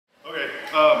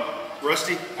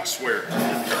Rusty, I swear.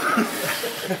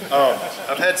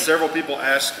 I've had several people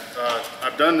ask,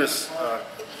 I've done this,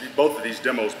 both of these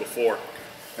demos before,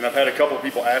 and I've had a couple of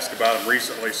people ask about them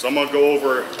recently. So I'm gonna go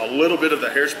over a little bit of the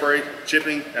hairspray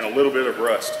chipping and a little bit of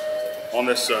rust on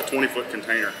this 20-foot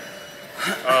container.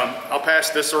 I'll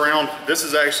pass this around. This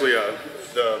is actually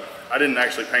I didn't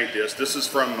actually paint this. This is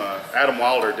from Adam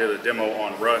Wilder did a demo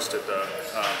on rust at the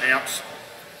AMPS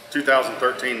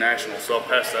 2013 National. So I'll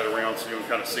pass that around so you can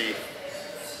kind of see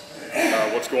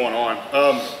what's going on.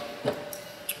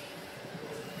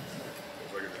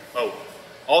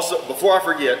 Also, before I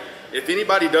forget, if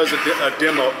anybody does a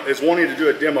demo, is wanting to do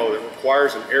a demo that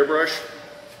requires an airbrush,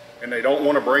 and they don't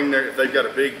want to bring if they've got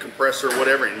a big compressor or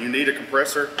whatever, and you need a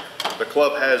compressor, the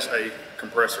club has a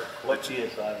compressor. What PSI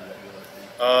does that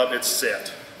go? It's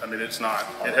set. I mean, it's not.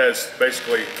 It has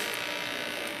basically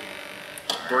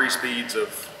 3 speeds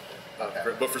of,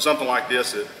 but for something like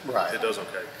this, it does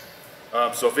okay.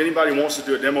 So if anybody wants to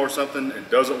do a demo or something and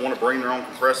doesn't want to bring their own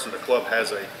compressor, the club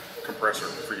has a compressor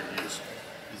for you to use.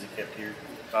 Is it kept here?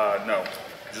 No,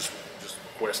 just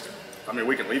request it. I mean,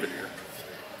 we can leave it here,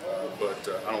 but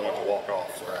I don't want it to walk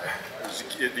off. So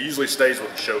it usually stays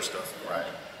with the show stuff. Right.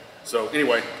 So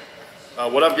anyway,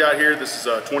 what I've got here, this is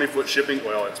a 20-foot shipping.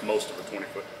 Well, it's most of a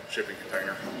 20-foot shipping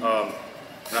container.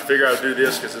 And I figure I'd do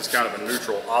this because it's kind of a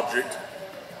neutral object.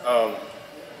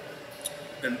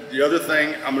 And the other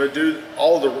thing, I'm going to do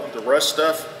all the rust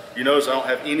stuff. You notice I don't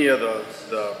have any of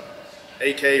the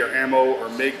AK or ammo or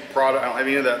MIG product. I don't have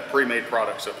any of that pre-made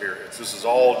products up here. This is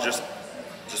all just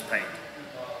paint.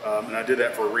 And I did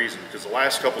that for a reason, because the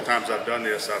last couple times I've done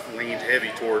this, I've leaned heavy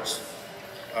towards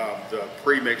the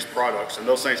pre-mixed products, and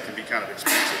those things can be kind of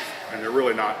expensive, and they're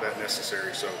really not that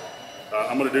necessary. So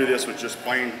I'm going to do this with just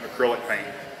plain acrylic paint.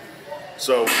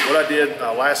 So what I did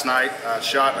last night, I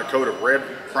shot a coat of red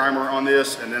primer on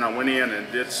this, and then I went in and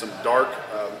did some dark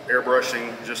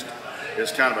airbrushing, just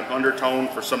as kind of an undertone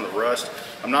for some of the rust.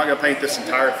 I'm not going to paint this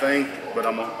entire thing, but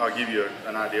I'll give you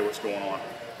an idea what's going on.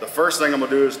 The first thing I'm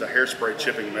going to do is the hairspray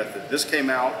chipping method. This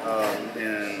came out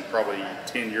in probably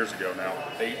 10 years ago now,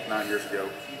 8, 9 years ago.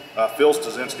 Phil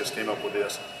Stasinskis came up with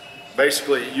this.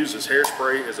 Basically, it uses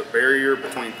hairspray as a barrier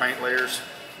between paint layers.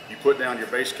 You put down your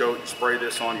base coat, you spray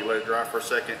this on, you let it dry for a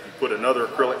second, you put another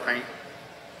acrylic paint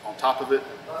on top of it,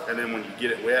 and then when you get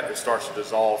it wet, it starts to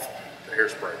dissolve the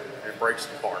hairspray. It breaks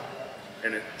it apart,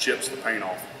 and it chips the paint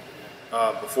off.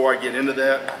 Before I get into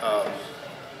that,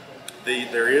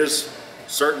 there is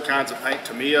certain kinds of paint.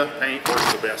 Tamiya paint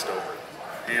works the best over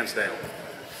it, hands down.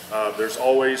 There's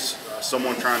always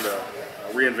someone trying to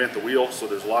reinvent the wheel, so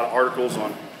there's a lot of articles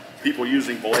on people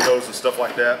using Vallejos and stuff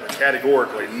like that, but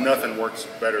categorically nothing works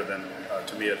better than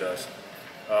Tamiya does.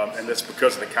 And that's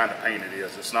because of the kind of paint it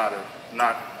is. It's not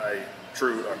a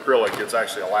true acrylic, it's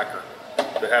actually a lacquer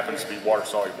that happens to be water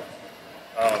soluble.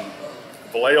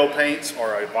 Vallejo paints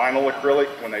are a vinyl acrylic.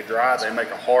 When they dry, they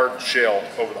make a hard shell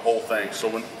over the whole thing.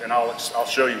 So I'll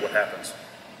show you what happens.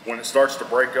 When it starts to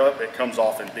break up, it comes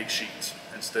off in big sheets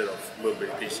instead of little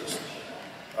bitty pieces.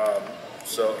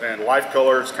 And Life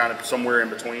Color is kind of somewhere in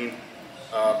between.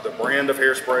 The brand of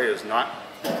hairspray is not,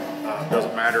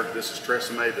 doesn't matter. This is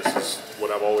Tresemme. This is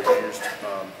what I've always used,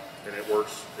 and it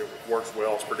works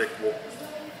well. It's predictable.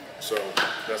 So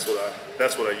that's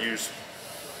what I use.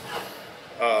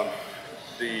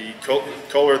 The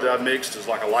color that I've mixed is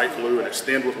like a light blue, and it's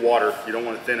thinned with water. You don't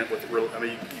want to thin it with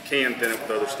you can thin it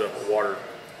with other stuff, but water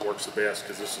works the best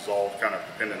because this is all kind of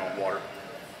dependent on water.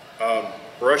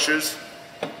 Brushes,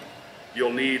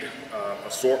 you'll need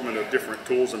assortment of different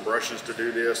tools and brushes to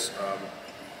do this.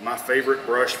 My favorite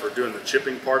brush for doing the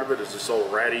chipping part of it is this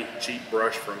old ratty cheap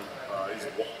brush from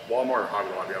Walmart or Hobby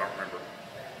Lobby, I don't remember.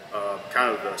 Kind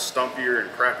of the stumpier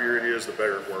and crappier it is, the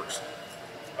better it works.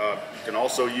 You can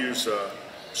also use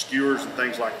skewers and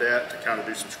things like that to kind of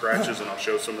do some scratches, and I'll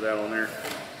show some of that on there.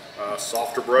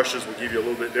 Softer brushes will give you a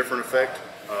little bit different effect.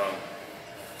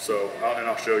 And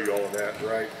I'll show you all of that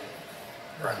right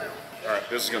now. All right,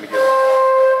 this is going to get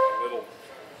a little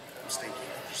stinky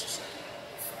for just a second.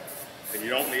 And you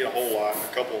don't need a whole lot,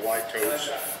 a couple of light coats.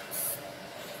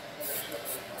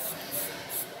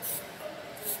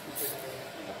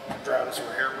 Dry this with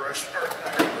a hairbrush, or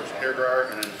hair dryer,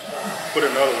 and then put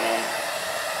another one on.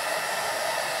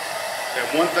 And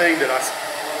one thing that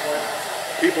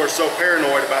people are so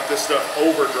paranoid about this stuff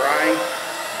over drying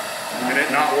and it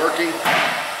not working,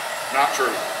 not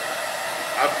true.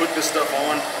 I put this stuff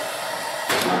on,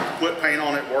 put paint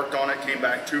on it, worked on it, came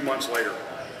back 2 months later,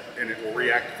 and it will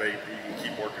reactivate. You can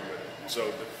keep working with it.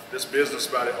 So this business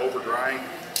about it over drying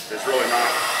is really not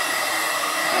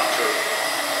true.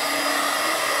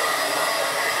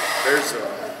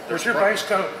 Was your base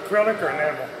coat acrylic or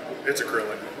enamel? It's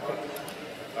acrylic.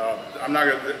 I'm not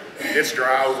gonna. It's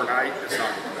dry overnight. It's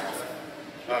not gonna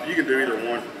melt. You can do either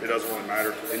one. It doesn't really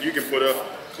matter. And you can put a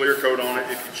clear coat on it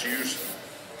if you choose.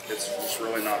 It's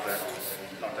really not that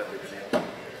big a deal.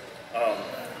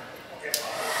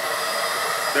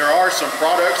 There are some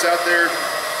products out there,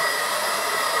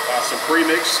 some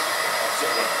pre-mix.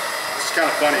 It's kind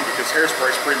of funny because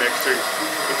hairspray's pre-mixed too,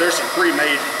 but there's some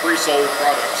pre-made, pre-sold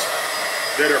products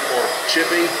that are for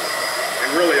chipping,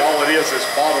 and really all it is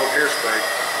bottled hairspray.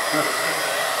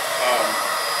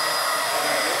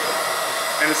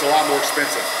 And it's a lot more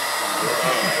expensive.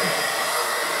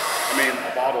 I mean,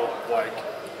 a bottle like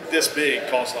this big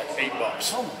costs like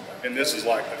 $8, and this is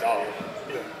like $1.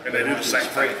 And they do the same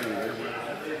thing.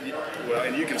 Well,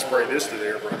 and you can spray this through the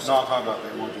airbrush. No, I'm talking about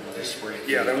they want you to just spray it.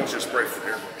 Yeah, they want you to spray it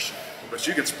through the airbrush. But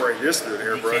you can spray this through the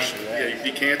airbrush. Yeah, you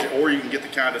decant it, or you can get the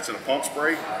kind that's in a pump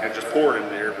spray and just pour it in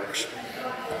the airbrush.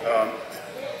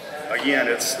 Again,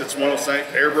 it's one of those things.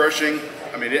 Airbrushing.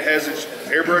 I mean, it has its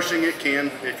airbrushing. It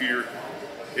can if you're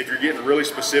getting really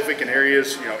specific in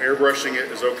areas. You know, airbrushing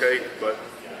it is okay. But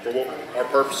for what our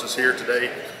purposes here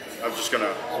today, I'm just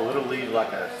gonna. So it'll leave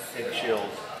like a eggshell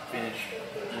finish.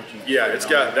 Yeah, it's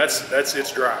got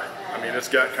it's dry. I mean, it's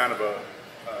got kind of a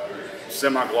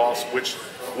semi-gloss, which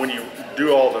when you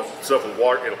do all the stuff with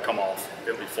water, it'll come off.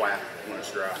 It'll be flat when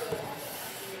it's dry.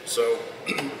 So,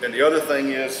 and the other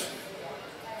thing is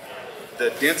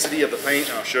the density of the paint.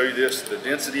 And I'll show you this. The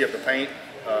density of the paint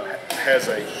has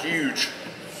a huge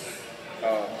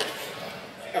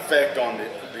effect on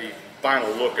the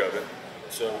final look of it.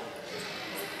 So.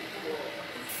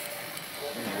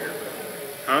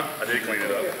 Huh? I did clean it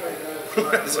up.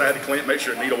 So I had to clean it, make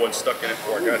sure the needle wasn't stuck in it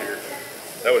before I got here.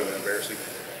 That would have been embarrassing.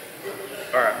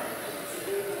 All right.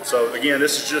 So again,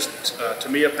 this is just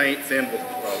Tamiya paint thinned with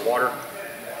water.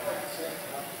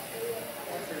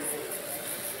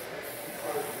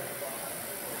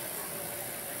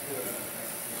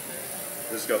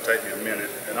 This is going to take me a minute,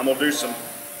 and I'm going to do some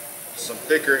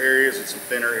thicker areas and some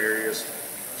thinner areas,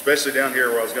 especially down here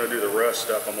where I was going to do the rust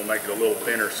stuff. I'm going to make it a little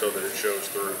thinner so that it shows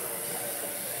through.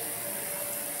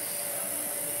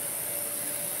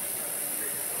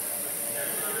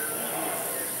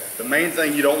 The main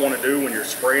thing you don't want to do when you're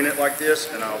spraying it like this,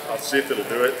 and I'll see if it'll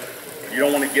do it, you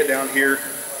don't want to get down here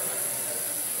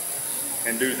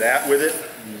and do that with it,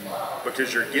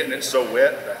 because you're getting it so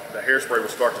wet that the hairspray will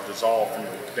start to dissolve from the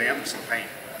dampness of the paint,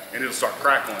 and it'll start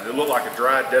crackling. It'll look like a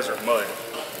dry desert mud.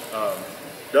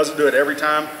 Doesn't do it every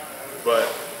time, but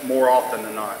more often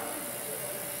than not.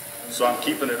 So I'm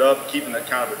keeping it up, keeping that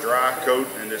kind of a dry coat,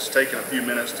 and it's taking a few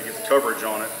minutes to get the coverage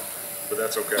on it, but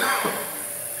that's okay.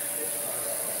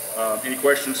 Any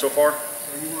questions so far?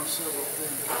 You want several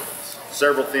thin coats.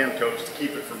 Several thin coats to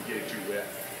keep it from getting too wet.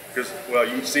 Because, well,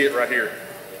 you can see it right here.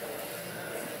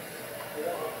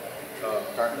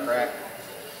 Starting to crack.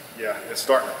 Yeah, it's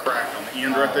starting to crack on the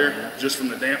end right there, just from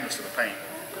the dampness of the paint.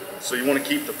 So you want to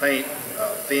keep the paint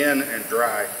thin and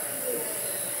dry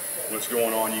when it's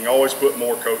going on. You can always put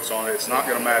more coats on it. It's not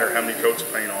going to matter how many coats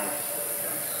of paint on it.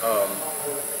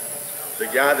 The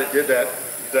guy that did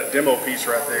that demo piece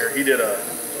right there, he did a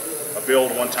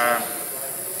build one time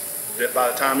that by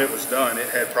the time it was done, it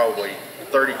had probably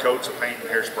 30 coats of paint and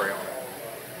hairspray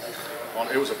on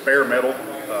it. It was a bare metal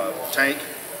tank,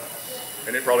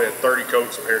 and it probably had 30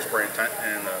 coats of hairspray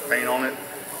and paint on it,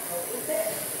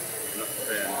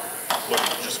 and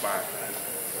looked just fine.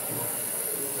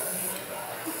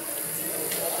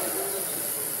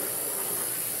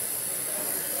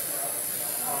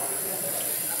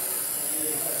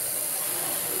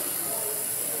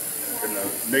 And the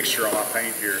mixture on my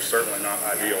paint here is certainly not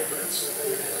ideal, but it's,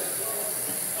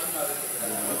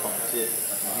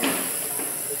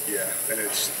 yeah, and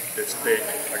it's thick.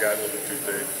 I got it a little bit too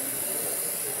thick.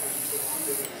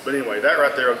 But anyway, that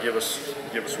right there will give us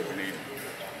what we need.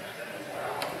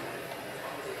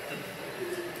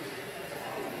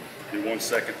 Do 1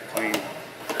 second to clean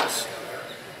this.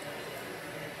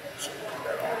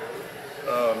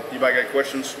 Anybody got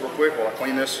questions real quick while I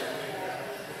clean this?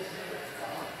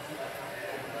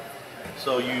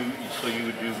 So you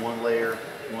would do one layer,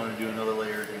 you want to do another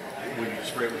layer. Would you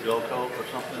spray it with gel coat or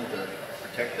something to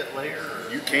protect that layer?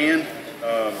 Or? You can.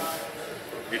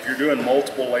 If you're doing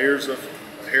multiple layers of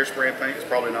hairspray and paint, it's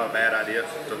probably not a bad idea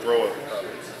to throw a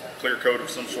clear coat of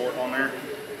some sort on there,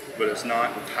 but it's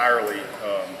not entirely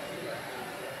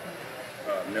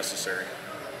necessary.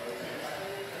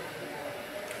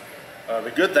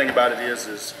 The good thing about it is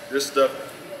this stuff,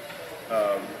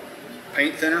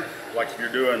 paint thinner, like if you're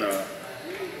doing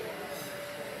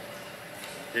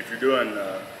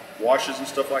washes and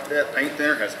stuff like that, paint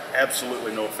thinner has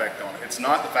absolutely no effect on it. It's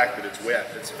not the fact that it's wet,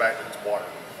 it's the fact that it's water.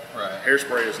 Right.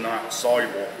 Hairspray is not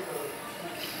soluble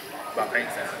by paint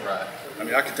thinner. Right. I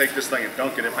mean, I can take this thing and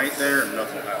dunk it in paint thinner and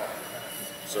nothing will happen.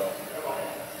 So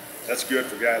that's good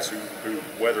for guys who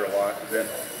weather a lot. Then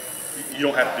you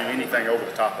don't have to do anything over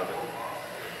the top of it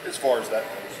as far as that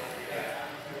goes.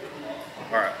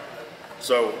 All right,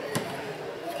 so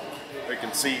you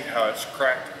can see how it's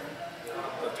cracked.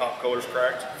 The top color's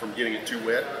cracked from getting it too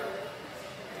wet.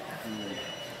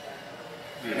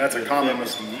 And that's a common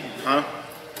mistake. Huh?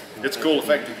 It's a cool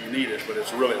effect if you need it, but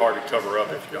it's really hard to cover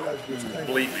up if you don't.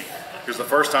 Believe me. Because the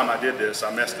first time I did this,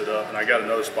 I messed it up, and I got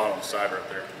another spot on the side right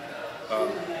there.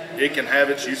 It can have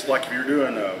its use, like if you're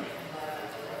doing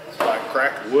like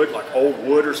cracked wood, like old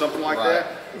wood or something like that.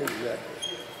 Exactly.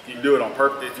 You can do it on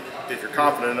purpose if you're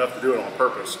confident enough to do it on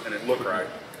purpose and it look right.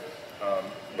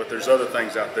 But there's other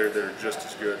things out there that are just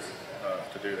as good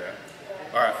to do that.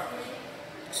 All right,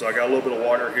 so I got a little bit of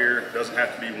water here. It doesn't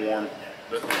have to be warm.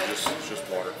 It's just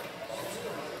water.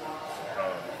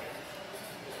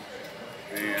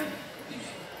 And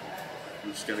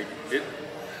I'm just gonna get it.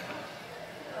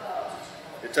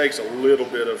 It takes a little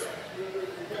bit of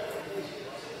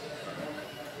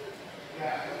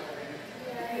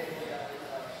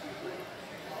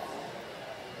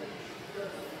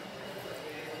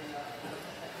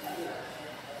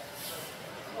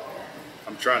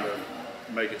I'm trying to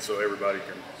make it so everybody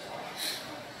can.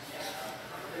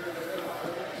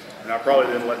 And I probably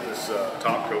didn't let this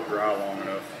top coat dry long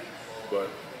enough, but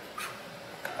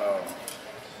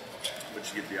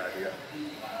you get the idea.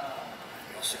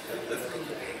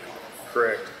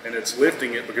 Correct, and it's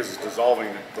lifting it because it's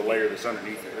dissolving the layer that's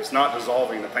underneath it. It's not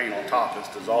dissolving the paint on top, it's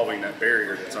dissolving that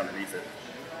barrier that's underneath it.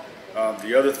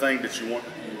 The other thing that you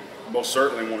most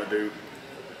certainly want to do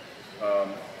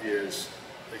is,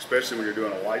 especially when you're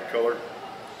doing a light color,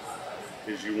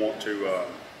 is you want to,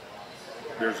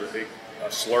 there's a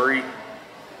slurry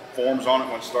forms on it.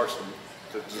 When it starts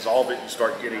to dissolve it, you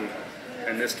start getting,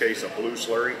 in this case, a blue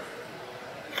slurry.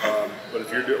 But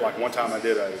if you're doing, like one time I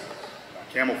did a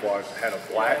camouflage that had a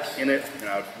black in it,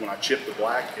 and when I chipped the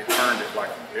black, it turned it like,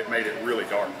 it made it really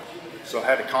dark. So I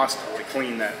had to constantly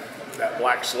clean that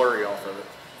black slurry off of it.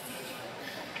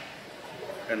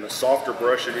 And the softer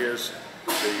brush it is,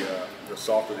 the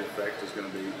softer the effect is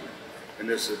going to be. And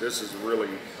this is really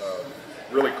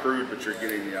really crude, but you're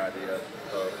getting the idea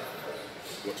of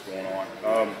what's going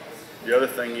on. The other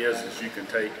thing is you can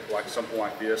take like something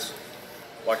like this,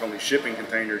 like on these shipping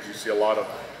containers, you see a lot of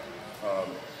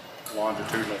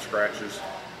longitudinal scratches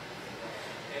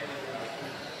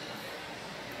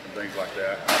and things like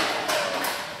that.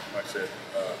 Like I said,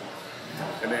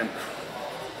 and then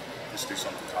let's do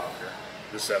something top here.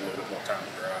 Just have a little bit more time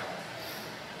to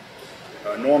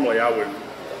dry. Normally I would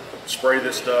spray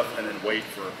this stuff and then wait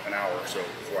for an hour or so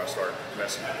before I start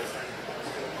messing with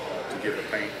it to give the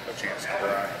paint a chance to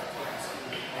dry.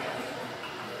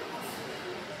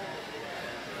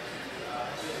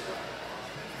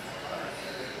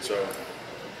 So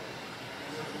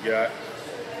you got,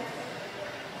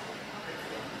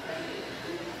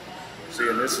 see,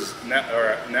 and this is now, all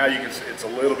right, now you can see it's a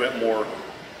little bit more,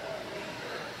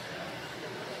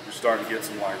 you're starting to get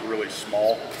some like really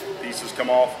small pieces come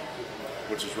off,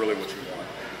 which is really what you want.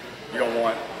 You don't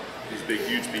want these big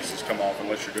huge pieces come off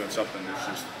unless you're doing something that's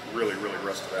just really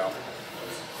rusted out.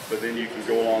 But then you can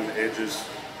go along the edges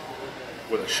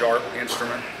with a sharp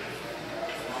instrument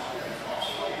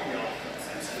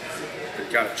to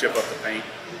kind of chip up the paint.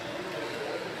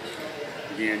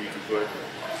 Again, you can put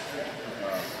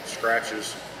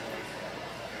scratches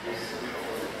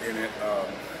in it,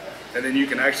 and then you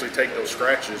can actually take those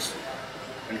scratches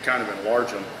and kind of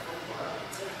enlarge them,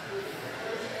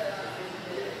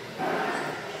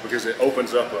 because it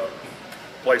opens up a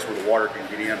place where the water can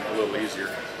get in a little easier.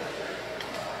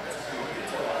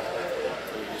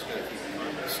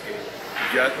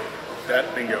 You got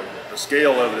that, bingo. The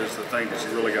scale of it is the thing that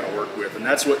you really got to work with, and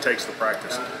that's what takes the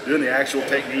practice. Doing the actual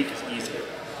technique is easy.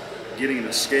 Getting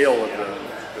the scale of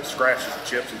the scratches, the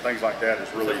chips, and things like that is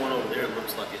really. That one over there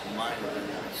looks like it might have been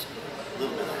a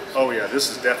little bit. Oh yeah, this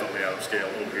is definitely out of scale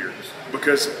over here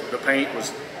because the paint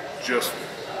was just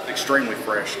extremely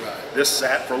fresh. This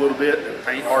sat for a little bit and the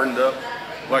paint hardened up.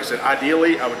 Like I said,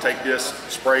 ideally I would take this,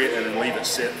 spray it, and then leave it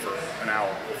sit for an hour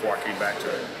before I came back to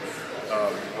it.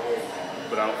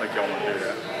 But I don't think y'all want to do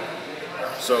that.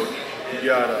 So you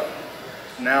got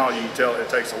now you can tell it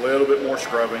takes a little bit more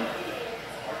scrubbing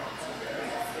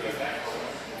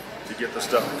to get the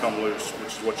stuff to come loose,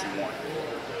 which is what you want.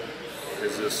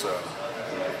 Is this,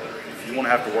 you want to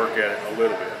have to work at it a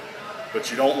little bit. But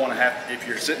you don't want to have, if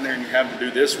you're sitting there and you have to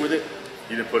do this with it,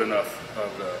 you didn't put enough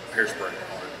of the hairspray on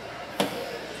it.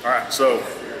 All right, so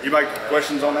you might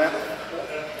questions on that?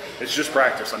 It's just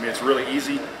practice. I mean, it's really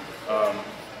easy,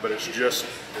 but it's just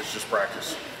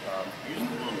practice.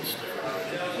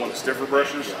 One of the stiffer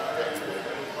brushes.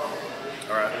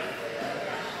 All right.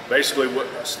 Basically, what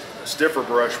a stiffer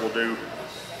brush will do,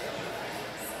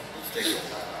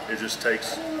 it just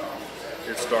takes,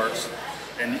 it starts,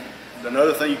 and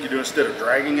another thing you can do instead of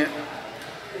dragging it,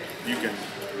 you can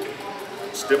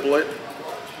stipple it.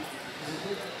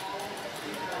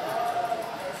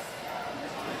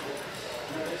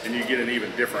 And you get an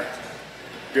even different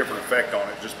effect on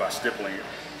it just by stippling it.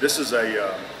 This is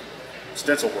a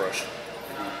stencil brush.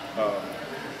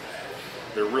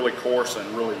 They're really coarse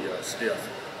and really stiff.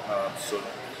 So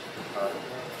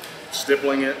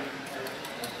stippling it.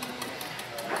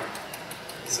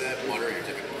 Is that water or your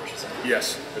typical brushes?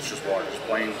 Yes, it's just water, just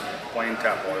plain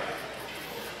tap water.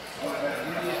 You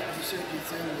said you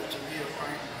thin it to be a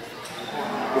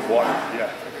paint With water,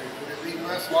 yeah. Would it be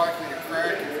less likely to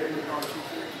crack if you leave it on too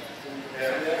thick?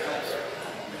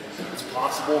 It's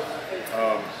possible.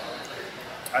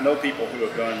 I know people who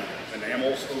have done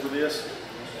enamels over this,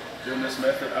 doing this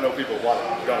method. I know people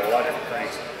have done a lot of different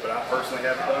things, but I personally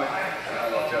haven't done it, and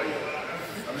I'm going to tell you.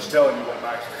 I'm just telling you what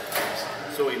my experience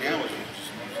is. So enamels, you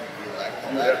just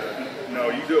No,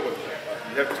 you do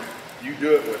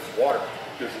it with water,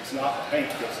 because it's not paint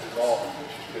that's dissolving,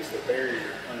 it's the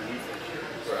barrier underneath it.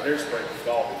 So hairspray is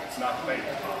dissolving, it's not the paint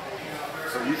on top.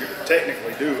 So you could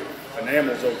technically do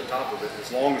enamels over the top of it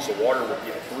as long as the water would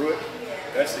get through it.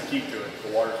 That's the key to it.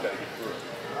 The water's got to get through it.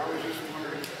 I was just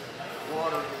wondering,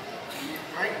 water, you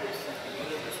paint this, if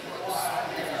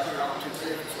you put it on too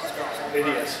thick, it's what's causing It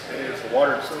is. It is. The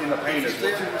water in the paint is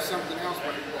If it was something else,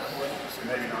 but it wasn't.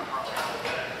 maybe not.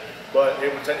 But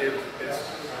it would take. It would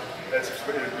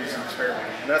be some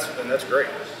experimenting, and that's great.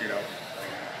 You know.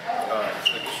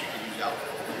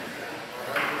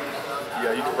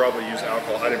 Yeah, you could probably use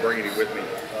alcohol. I didn't bring any with me,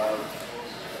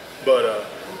 but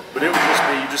it would just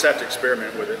be, you just have to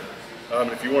experiment with it.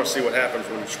 If you want to see what happens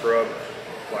when you scrub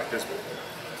like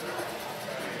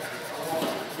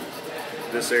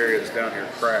this area that's down here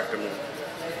cracked, I mean,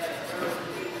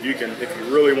 you can, if you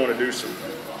really want to do some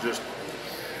just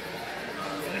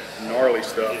gnarly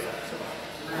stuff.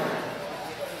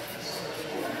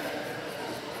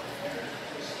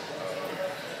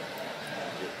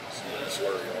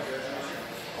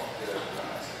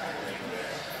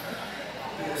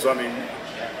 So I mean,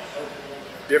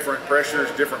 different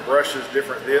pressures, different brushes,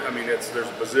 different. I mean, there's a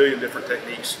bazillion different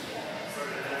techniques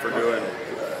for doing.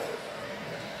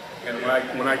 And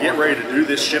when I get ready to do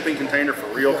this shipping container for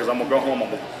real, because I'm gonna go home,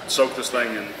 I'm gonna soak this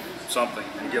thing in something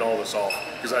and get all this off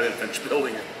because I didn't finish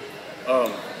building it.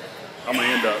 I'm gonna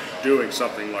end up doing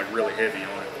something like really heavy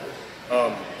on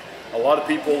it. A lot of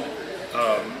people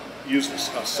use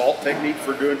a salt technique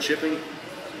for doing shipping.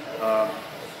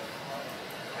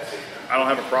 I don't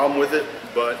have a problem with it,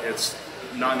 but it's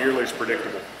not nearly as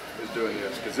predictable as doing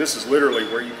this, because this is literally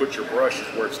where you put your brush is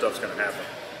where stuff's going to happen.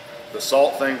 The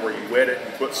salt thing, where you wet it,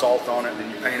 you put salt on it, then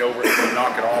you paint over it, and you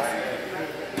knock it off,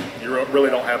 you really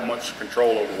don't have much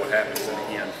control over what happens in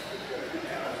the end.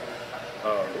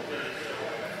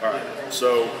 All right,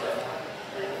 so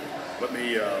let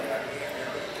me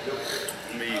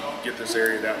get this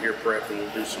area down here prepped, and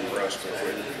we'll do some rust real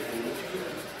quick.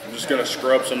 I'm just going to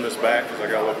scrub some of this back because I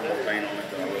got a little bit more paint on it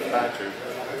than I really had to.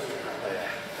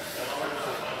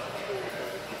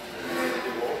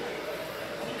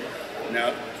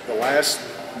 Now, the last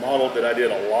model that I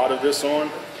did a lot of this on,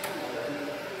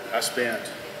 I spent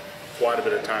quite a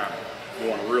bit of time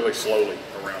going really slowly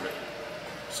around it.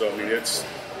 So, I mean, it's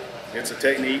a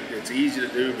technique. It's easy to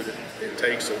do, but it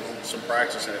takes some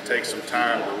practice, and it takes some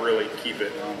time to really keep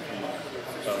it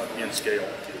in scale.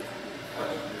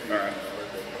 All right.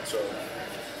 So,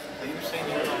 Are you saying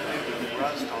you're going to do the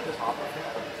rust on top of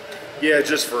it? yeah,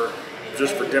 just for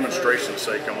demonstration's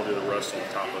sake, I'm gonna do the rust on the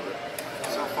top of it.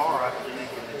 So far, I've been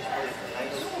thinking that you put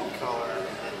nice color and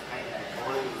then paint it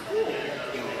blue,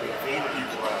 you would prevent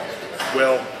rust.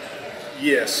 Well,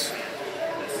 yes.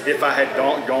 If I had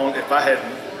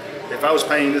if I was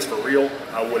painting this for real,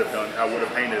 I would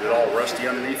have painted it all rusty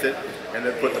underneath it and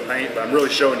then put the paint. But I'm really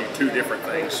showing you two different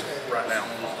things right now.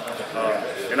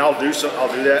 And I'll do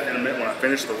that in a minute. When I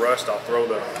finish the rust, I'll throw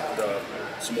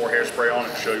some more hairspray on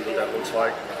it and show you what that looks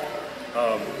like.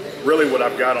 Really, what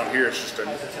I've got on here is just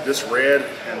this red,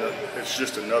 and it's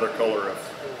just another color of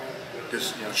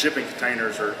just, you know, shipping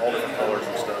containers are all different colors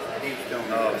and stuff.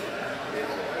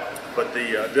 But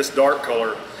this dark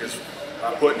color is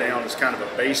I put down as kind of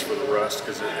a base for the rust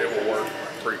because it will work.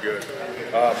 pretty good.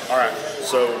 All right,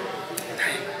 so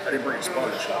I didn't bring a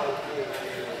sponge.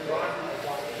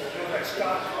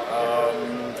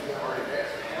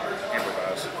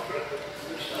 Improvise.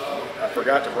 I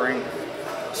forgot to bring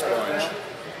a sponge.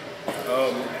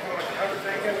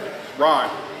 Ron,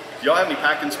 do y'all have any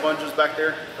packing sponges back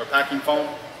there, or packing foam?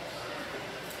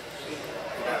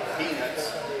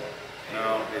 Peanuts.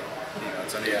 No,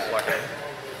 peanuts. I need like a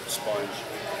sponge.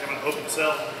 Having an open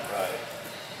cell. Right.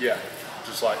 Yeah,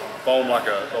 just like foam, like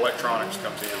a electronics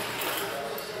comes in.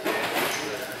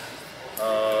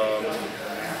 All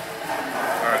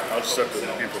right, I'll just have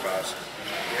to improvise.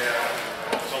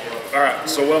 All right,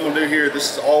 so what I'm gonna do here,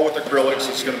 this is all with acrylics.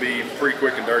 It's gonna be pretty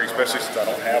quick and dirty, especially since I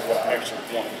don't have what I actually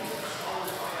want.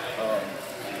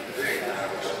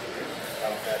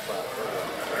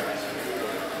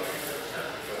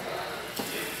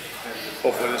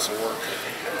 Hopefully this will work.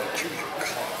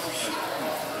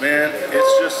 Man,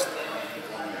 it's just,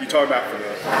 you talk about for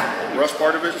the rust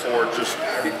part of it or just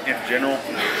in general?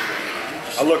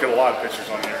 I look at a lot of pictures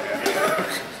on the internet.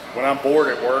 When I'm bored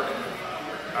at work,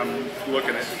 I'm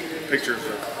looking at pictures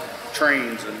of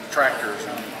trains and tractors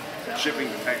and shipping,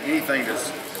 anything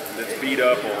that's beat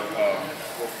up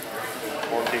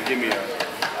or can give me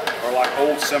or like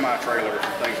old semi-trailers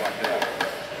and things like that.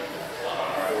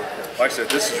 Like I said,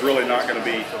 this is really not going to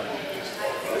be,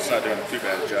 it's not doing too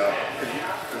bad a job.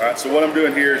 All right, so what I'm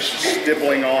doing here is just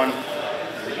stippling on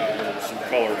some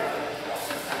color,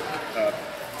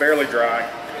 fairly dry,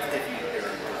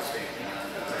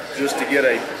 just to get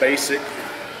a basic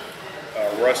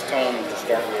rust tone to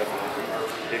start with.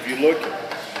 If you look,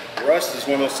 rust is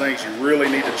one of those things you really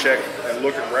need to check and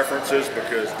look at references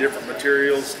because different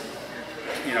materials,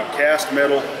 you know, cast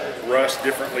metal rust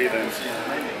differently than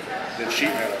sheet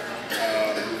metal.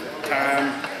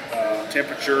 Time,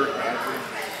 temperature,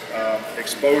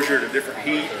 exposure to different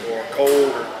heat or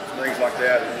cold or things like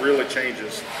that, it really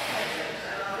changes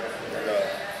the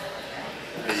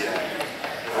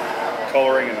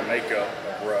coloring and the makeup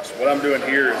of rust. What I'm doing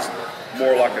here is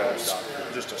more like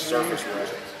just a surface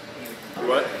rust.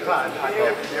 What? I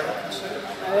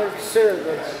never considered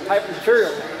the type of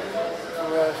material.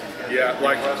 Yeah,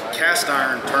 like cast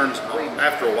iron turns,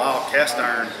 after a while, cast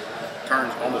iron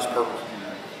turns almost purple.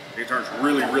 It turns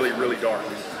really, really, really dark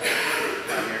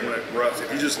when it rusts.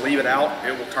 If you just leave it out,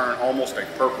 it will turn almost a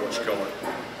purplish color.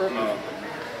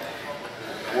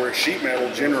 Whereas sheet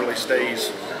metal generally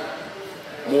stays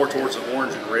more towards the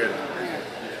orange and red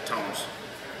tones.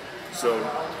 So,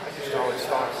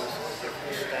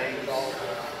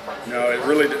 no, it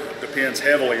really depends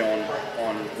heavily on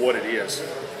what it is.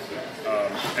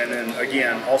 And then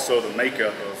again, also the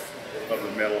makeup of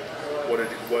the metal, what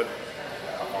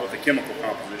the chemical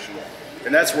composition.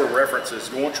 And that's where references,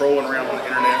 trolling around on the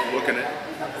internet, looking at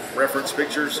reference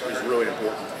pictures is really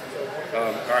important.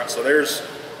 All right, so there's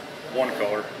one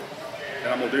color.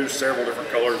 And I'm gonna do several different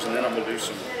colors, and then I'm gonna do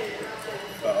some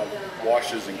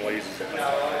washes and glazes and things like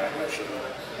that.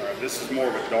 All right, this is more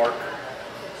of a dark,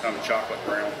 kind of chocolate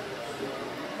brown.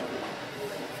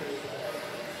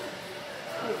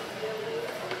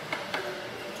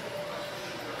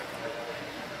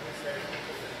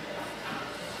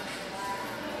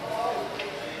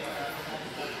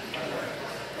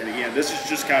 And again, this is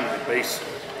just kind of the base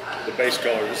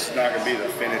color. This is not going to be the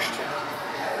finished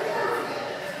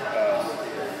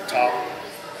top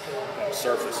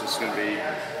surface. It's going to be,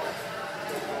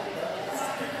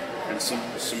 and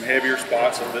some heavier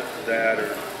spots of that,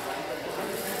 or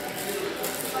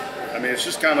I mean, it's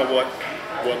just kind of what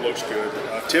looks good.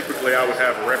 Typically, I would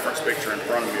have a reference picture in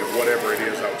front of me of whatever it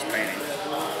is I was painting.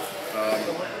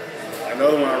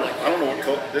 Another one, I don't know what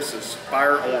color. This is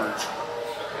fire orange.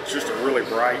 It's just a really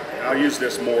bright, and I'll use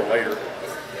this more later,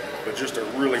 but just a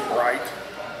really bright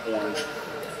orange.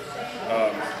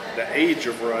 The age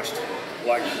of rust,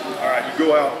 like, all right, you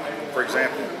go out, for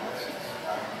example,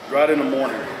 go out in the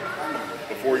morning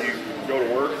before you go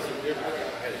to work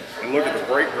and look at the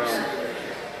brake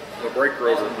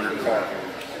rotor on your car.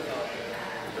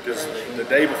 Because the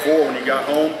day before when you got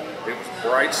home, it was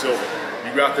bright silver.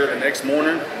 You got there the next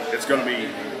morning, it's going to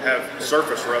have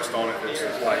surface rust on it that's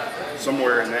like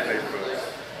somewhere in that neighborhood,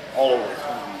 all over,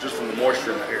 just from the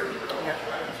moisture in the air.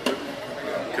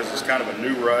 Because it's kind of a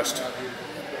new rust.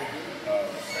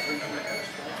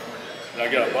 I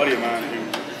got a buddy of mine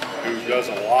who does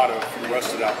a lot of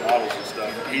rusted out models and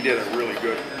stuff. He did a really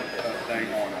good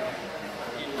thing on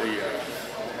the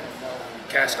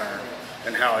cast iron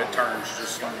and how it turns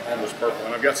just like almost purple.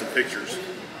 And I've got some pictures.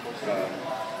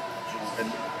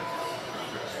 And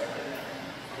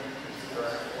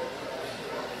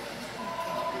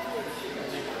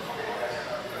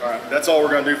all right, that's all we're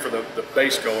going to do for the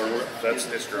base color.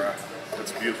 It's dry.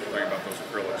 That's the beautiful thing about those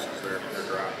acrylics is they're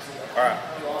dry. All right,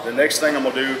 the next thing I'm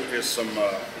going to do is some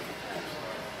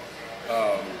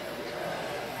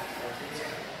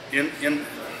in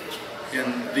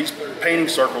these painting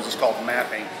circles, it's called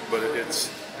mapping, but it's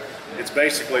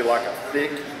basically like a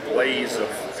thick glaze of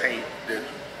paint that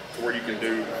where you can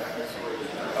do.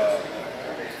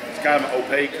 It's kind of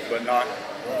opaque, but not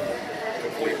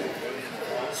completely.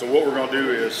 So what we're going to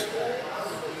do is.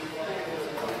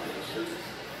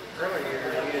 Earlier, you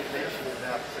had mentioned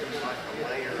about putting like a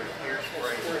layer of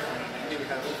hairspray between each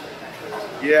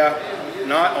coat. Yeah,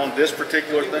 not on this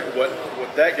particular thing.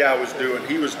 What that guy was doing,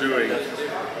 he was doing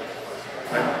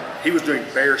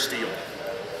bare steel.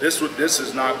 This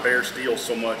is not bare steel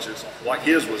so much as like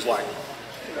his was like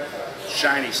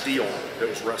shiny steel that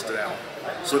was rusted out.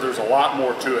 So there's a lot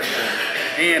more to it,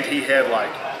 and he had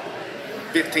like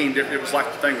 15 different. It was like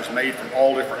the thing was made from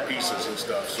all different pieces and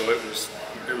stuff. So it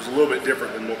was a little bit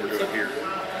different than what we're doing here.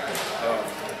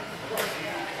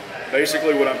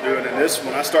 Basically what I'm doing in this,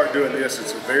 when I start doing this,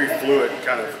 it's a very fluid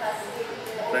kind of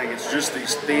thing. It's just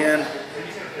these thin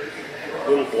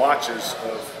little blotches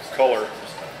of color.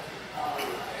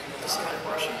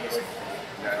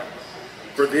 Now,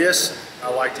 for this, I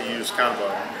like to use kind of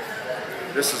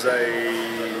this is I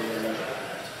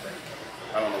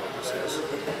don't know what this is.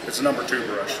 It's a number 2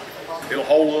 brush. It'll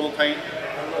hold a little paint.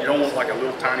 You don't want like a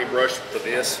little tiny brush for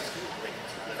this.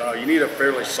 You need a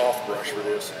fairly soft brush for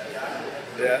this.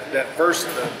 That first,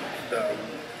 the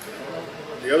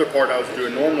other part I was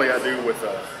doing, normally I do with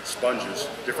sponges,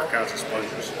 different kinds of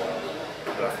sponges.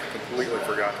 But I completely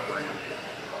forgot to bring them.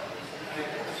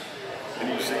 And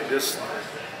you see this,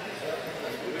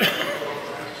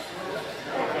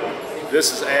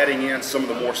 this is adding in some of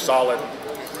the more solid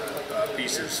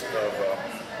pieces of,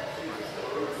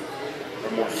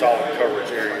 or more solid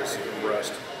coverage areas of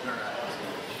rust.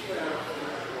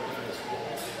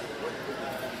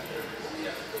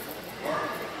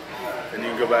 And you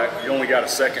can go back, you only got a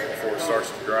second before it starts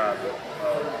to dry, but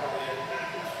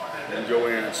then go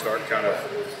in and start kind of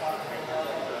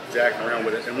jacking around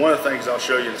with it. And one of the things I'll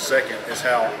show you in a second is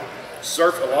how a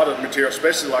lot of the material,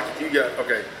 especially like if you got,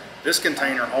 okay, this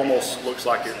container almost looks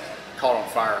like it caught on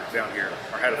fire down here,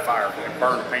 or had a fire and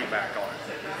burned the paint back on it.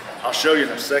 I'll show you in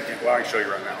a second, well I can show you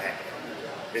right now.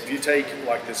 If you take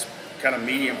like this kind of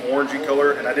medium orangey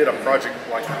color, and I did a project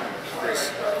like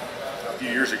this a few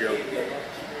years ago.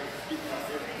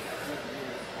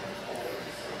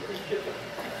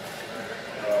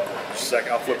 Just a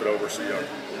second, I'll flip it over so you can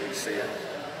see it.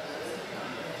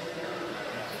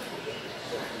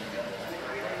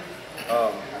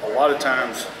 A lot of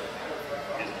times,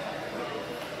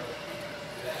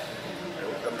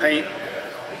 the paint,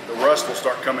 the rust will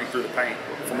start coming through the paint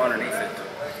from underneath it.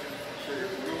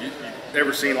 You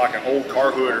ever seen like an old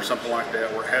car hood or something like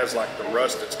that where it has like the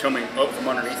rust that's coming up from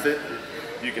underneath it?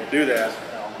 You can do that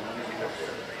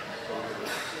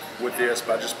with this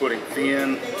by just putting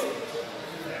thin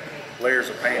layers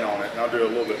of paint on it. And I'll do a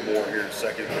little bit more here in a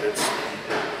second, but it's,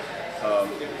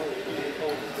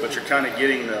 but you're kind of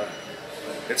getting the,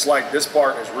 it's like this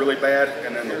part is really bad,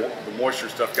 and then the moisture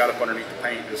stuff got up underneath the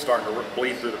paint and starting to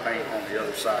bleed through the paint on the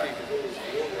other side.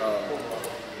 All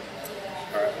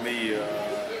right, let me,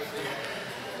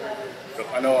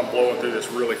 I know I'm blowing through this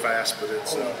really fast, but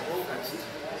it's,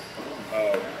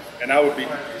 and I would be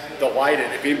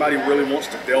delighted if anybody really wants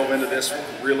to delve into this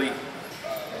really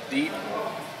deep.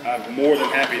 I'm more than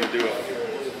happy to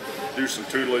do some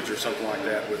tutelage or something like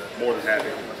that with it. More than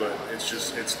happy, but it's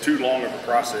just, it's too long of a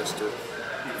process to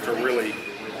really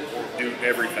do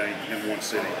everything in one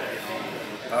sitting.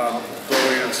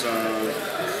 Throw in some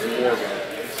more of a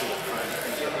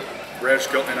reddish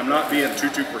color, and I'm not being too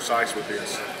precise with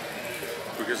this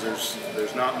because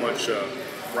there's not much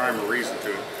rhyme or reason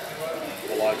to it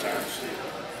a lot of times.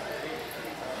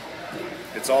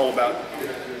 It's all about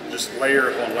just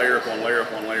layer upon layer upon layer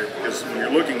upon layer, because when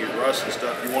you're looking at rust and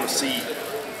stuff, you want to see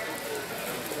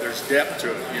there's depth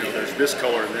to it. You know, there's this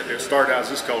color, and it started out as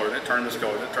this color, and it turned this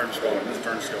color, and it turned this color, and it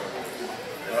turned this color.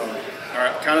 All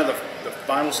right, kind of the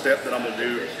final step that I'm going to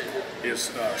do is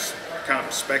kind of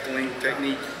a speckling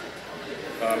technique,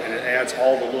 and it adds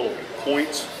all the little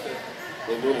points,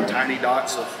 the little tiny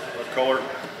dots of color.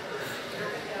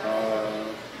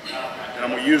 And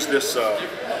I'm going to use this.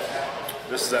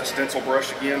 This is that stencil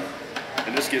brush again,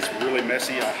 and this gets really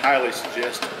messy. I highly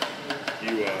suggest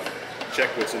you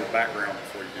check what's in the background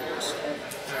before you do this.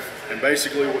 And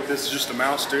basically what this just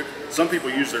amounts to, some people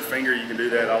use their finger, you can do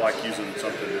that. I like using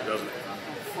something that doesn't.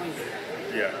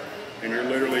 Yeah, and you're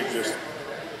literally just,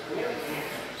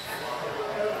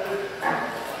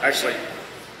 actually,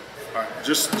 All right,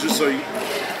 just so you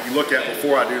look at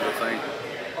before I do the thing.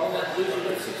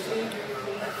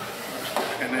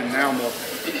 And then now I'm gonna,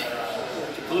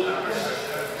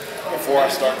 before I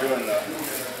start doing the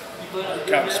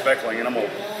kind of speckling, and I'm gonna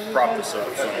prop this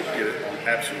up so I don't get it on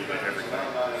absolutely everything.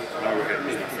 And I'll go ahead and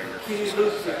use my finger.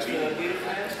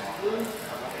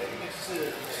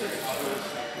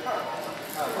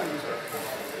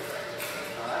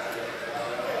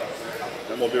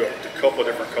 Then we'll do a couple of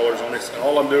different colors on this, and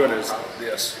all I'm doing is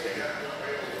this.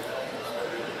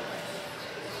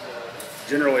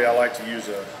 Generally, I like to use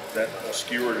a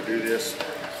skewer to do this,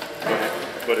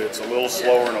 but it's a little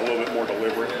slower and a little bit more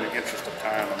deliberate. In the interest of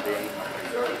time, I'm doing it.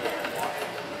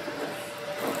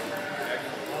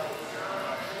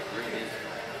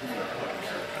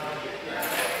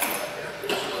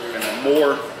 And the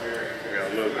more, a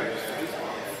little bit.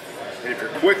 And if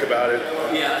you're quick about it,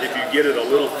 if you get it a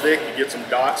little thick, you get some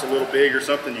dots a little big or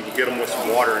something, you can get them with some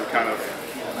water and kind of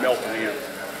melt them in.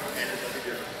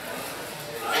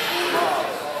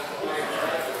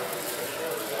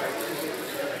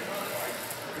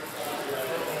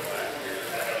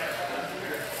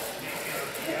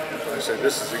 Like I said,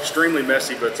 this is extremely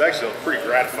messy, but it's actually pretty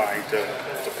gratifying to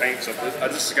paint something.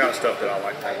 This is the kind of stuff that I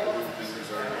like painting.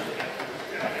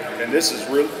 And this is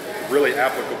really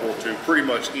applicable to pretty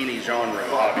much any genre of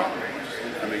hobby.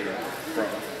 I mean, from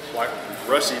like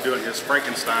Rusty doing his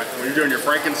Frankenstein, when you're doing your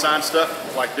Frankenstein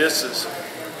stuff, like this is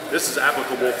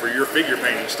applicable for your figure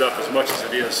painting stuff as much as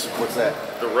it is. What's that?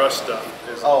 The rust stuff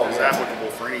is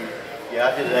applicable for any. Yeah,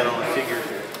 I did that on a figure.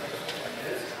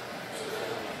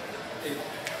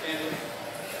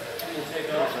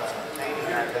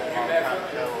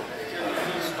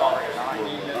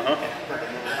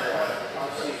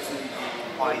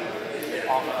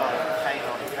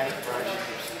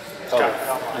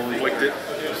 Licked it.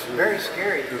 It's very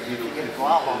scary because you can get a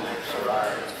glob on there. So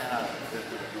it's kind of.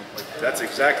 That's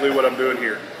exactly what I'm doing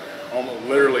here. Almost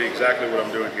literally exactly what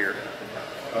I'm doing here.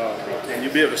 And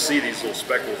you'll be able to see these little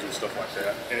speckles and stuff like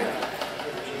that. And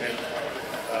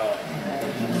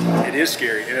it is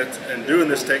scary. And doing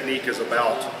this technique is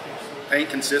about paint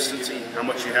consistency, how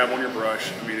much you have on your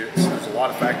brush. I mean, there's a lot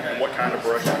of factor in what kind of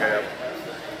brush you have.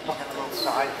 A little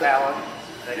side palette.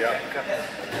 Yeah.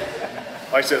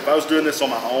 Like I said, if I was doing this on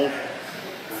my own,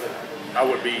 I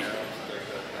would be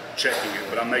checking it,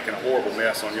 but I'm making a horrible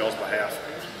mess on y'all's behalf.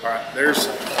 All right, there's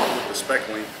the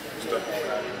speckling stuff.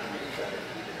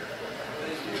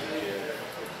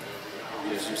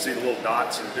 As you see the little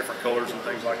dots and different colors and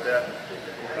things like that.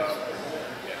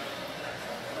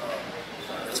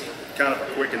 It's kind of a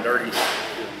quick and dirty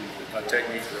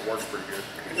technique that works pretty good.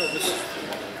 You know, this is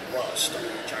rust. I'm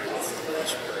trying to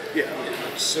hairspray. Yeah.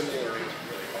 Similar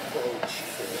approach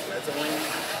for weathering.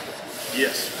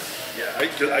 Yes.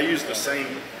 Yeah, I use the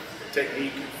same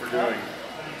technique for doing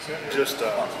just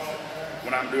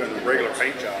when I'm doing the regular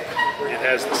paint job. It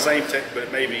has the same tech, but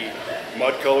it may be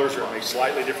mud colors or it may be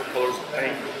slightly different colors of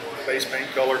paint, base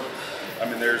paint color. I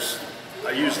mean,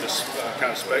 I use this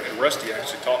kind of spec, and Rusty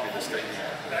actually taught me this technique.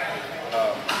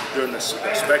 Doing this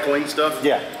speckling stuff.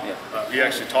 Yeah. He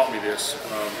actually taught me this.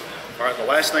 All right, the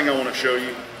last thing I want to show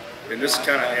you, and this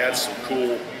kind of adds some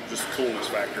just coolness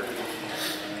factor.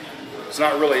 It's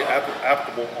not really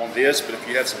applicable on this, but if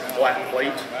you had some flat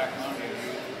plate,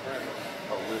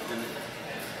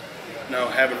 no,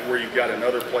 having where you've got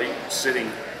another plate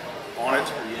sitting on it.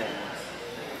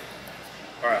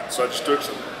 All right, so I just took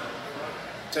some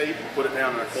tape and put it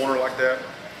down in a corner like that.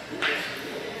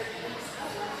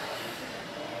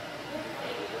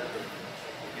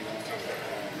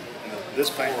 This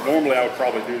paint, normally I would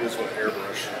probably do this with an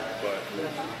airbrush, but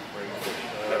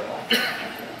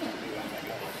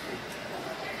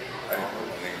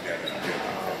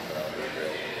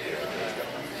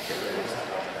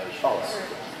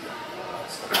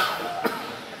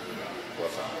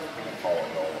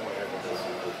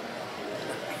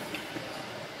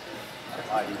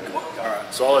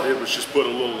Alright, so all I did was just put a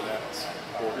little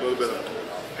bit of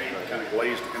paint kind of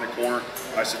glazed in the corner.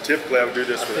 I said typically I would do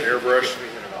this with an airbrush,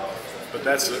 but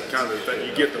that's the kind of the thing.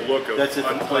 You get the look of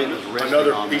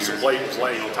another piece of plate was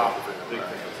laying on top of it,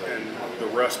 and the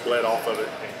rust bled off of it,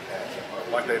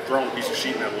 like they'd thrown a piece of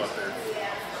sheet metal up there.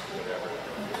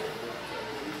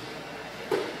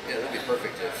 Yeah, that'd be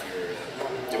perfect if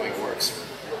you're doing works for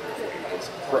 40 minutes.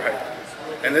 Right.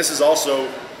 And this is also,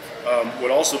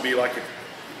 would also be like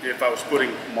if I was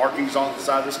putting markings on the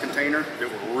side of this container that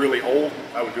were really old,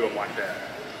 I would do them like that,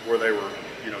 where they were,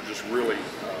 just really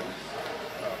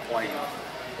plain.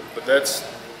 But that's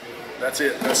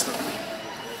it. That's the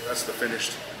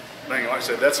finished thing. Like I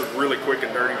said, that's a really quick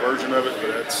and dirty version of it,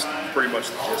 but that's pretty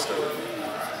much the gist of it.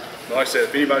 But like I said,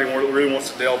 if anybody really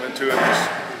wants to delve into it,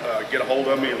 just get a hold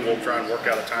of me and we'll try and work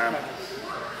out a time,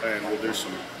 and we'll do just a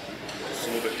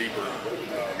little bit deeper.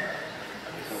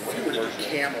 If you were to do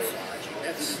camouflaging,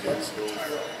 that's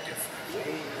entirely different.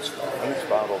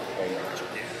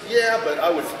 Yeah,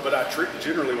 but I treat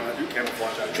generally when I do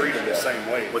camouflage, I treat them the same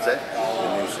way. What's that?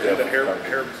 Do the hair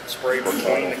spray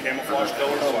between the camouflage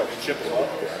colors so I can chip them up.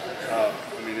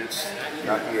 I mean, it's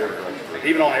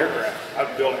even on aircraft.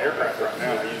 I'd build an aircraft right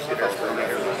now. I use the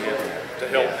hairspray to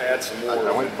help add some more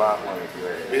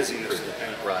busyness to the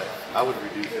paint. Right. I would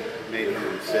reduce it maybe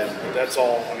to 70. That's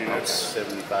all. I mean, it's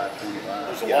 75, 25.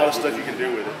 there's a lot of stuff you can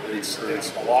do with it. It's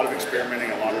a lot of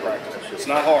experimenting, a lot of practice. It's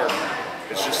not hard.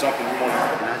 It's just something you want to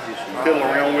fiddle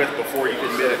around with before you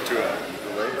commit it to a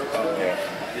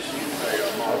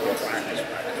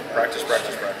practice.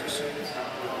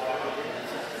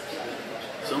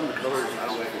 Some of the colors, I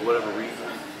don't know, for whatever reason,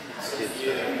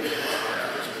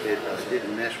 it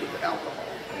didn't mesh with the alcohol.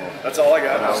 That's all I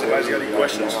got. Unless anybody's got any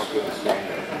questions.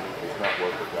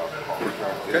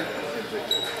 Okay.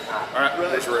 All right.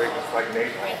 Thanks, Ray.